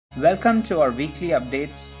Welcome to our weekly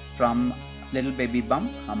updates from Little Baby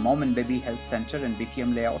Bump, a mom and baby health center in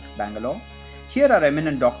BTM layout, Bangalore. Here our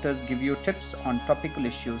eminent doctors give you tips on topical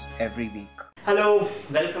issues every week. Hello,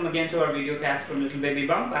 welcome again to our video cast from Little Baby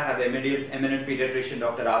Bump. I have eminent pediatrician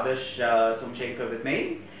Dr Adarsh Somasekhar with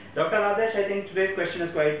me. Dr Adarsh, I think today's question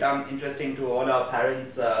is quite interesting to all our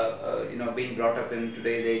parents, being brought up in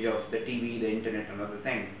today's age of the TV, the internet and other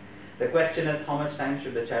things. The question is, how much time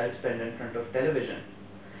should the child spend in front of television?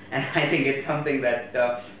 And I think it's something that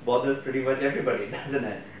bothers pretty much everybody, doesn't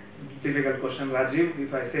it? Difficult question, Rajiv.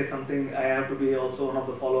 If I say something, I have to be also one of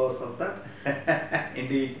the followers of that.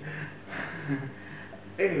 Indeed.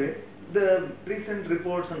 Anyway, the recent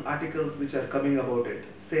reports and articles which are coming about it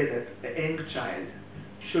say that a young child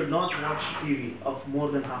should not watch TV of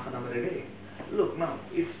more than half an hour a day. Look, now,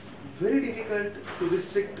 it's very difficult to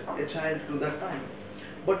restrict a child to that time.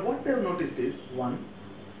 But what they've noticed is, one,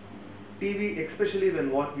 TV, especially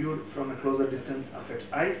when viewed from a closer distance, affects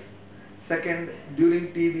eyes. Second,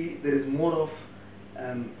 during TV, there is more of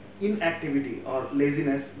inactivity or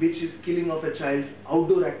laziness, which is killing of a child's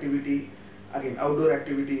outdoor activity. Again, outdoor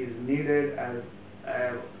activity is needed, as I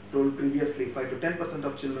have told previously. 5 to 10%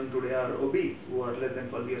 of children today are obese, who are less than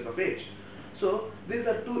 12 years of age. So these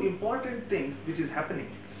are two important things which is happening.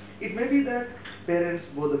 It may be that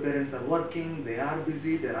both the parents are working, they are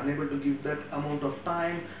busy, they are unable to give that amount of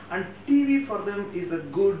time, and TV for them is a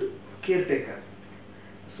good caretaker.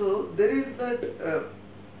 So there is that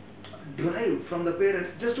drive from the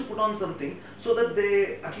parents just to put on something so that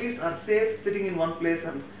they at least are safe sitting in one place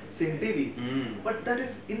and seeing TV. But that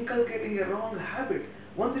is inculcating a wrong habit.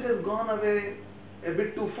 Once it has gone away a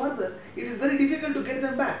bit too further, it is very difficult to get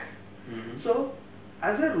them back. So,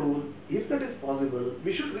 as a rule, if that is possible,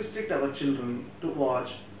 we should restrict our children to watch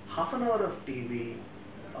half an hour of TV,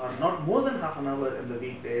 or not more than half an hour in the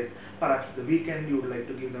weekdays. Perhaps the weekend you would like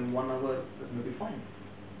to give them 1 hour, that may be fine.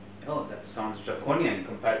 Oh, that sounds draconian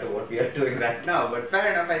compared to what we are doing right now, but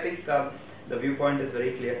fair enough. I think the viewpoint is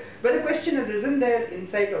very clear. But the question is, isn't there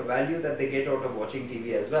insight or value that they get out of watching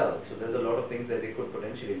TV as well? So there's a lot of things that they could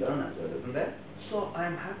potentially learn as well, isn't there? So I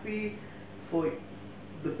am happy for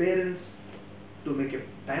the parents to make a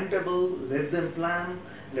timetable, let them plan,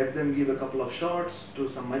 let them give a couple of shots to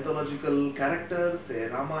some mythological characters, say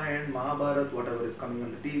Ramayana, Mahabharata, whatever is coming on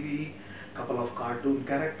the TV, couple of cartoon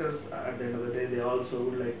characters. At the end of the day, they also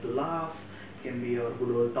would like to laugh. It can be our good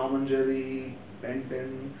old Tom and Jerry, Ben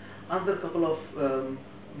 10, another couple of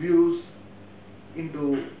views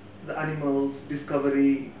into the animals,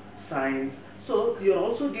 discovery, science. So you're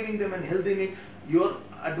also giving them a healthy mix. You're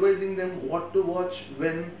advising them what to watch,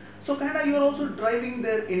 when. So kind of you're also driving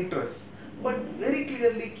their interest, but very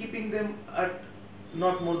clearly keeping them at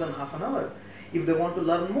not more than half an hour. If they want to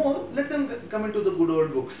learn more, let them come into the good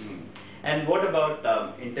old books. And what about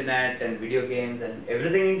internet and video games and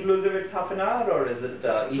everything inclusive? It's half an hour, or is it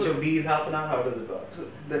each of these half an hour? How does it work? So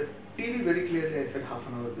the TV, very clearly I said half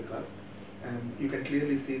an hour, because you can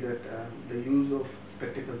clearly see that the use of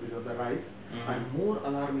spectacles is on the rise. And more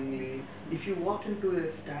alarmingly, if you walk into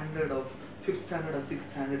a standard of 5th standard or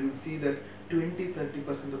 6th standard, you see that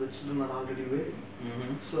 20–30% of the children are already wearing.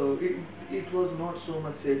 So it was not so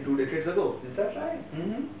much, say, 2 decades ago. Is that right?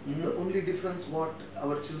 The only difference what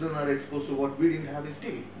our children are exposed to, what we didn't have, is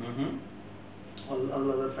TV.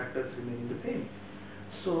 All other factors remain the same.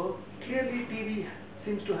 So clearly TV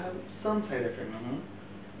seems to have some side effects.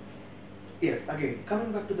 Yes, again,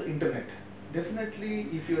 coming back to the internet, definitely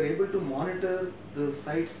if you are able to monitor the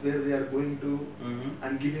sites where they are going to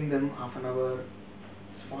and giving them half an hour,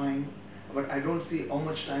 it's fine. But I don't see how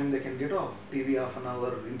much time they can get off. TV half an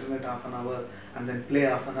hour, internet half an hour, and then play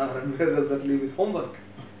half an hour, and where does that leave with homework?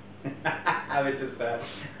 Which is a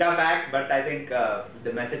tough act, but I think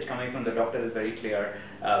the message coming from the doctor is very clear.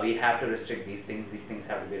 We have to restrict these things. These things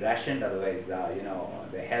have to be rationed, otherwise,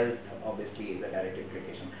 the health obviously is a direct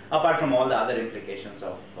implication, apart from all the other implications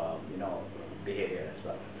of, behavior as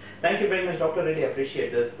well. Thank you very much, doctor. Really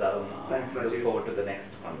appreciate this. Thanks, Rajiv. Look forward to the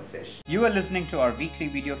next conversation. You are listening to our weekly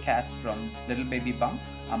video cast from Little Baby Bump,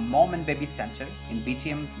 a mom and baby center in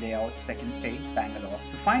BTM layout, 2nd stage, Bangalore.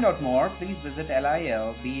 To find out more, please visit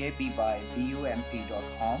lil-uns.com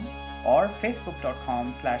or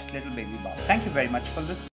facebook.com/littlebabybump. Thank you very much for listening.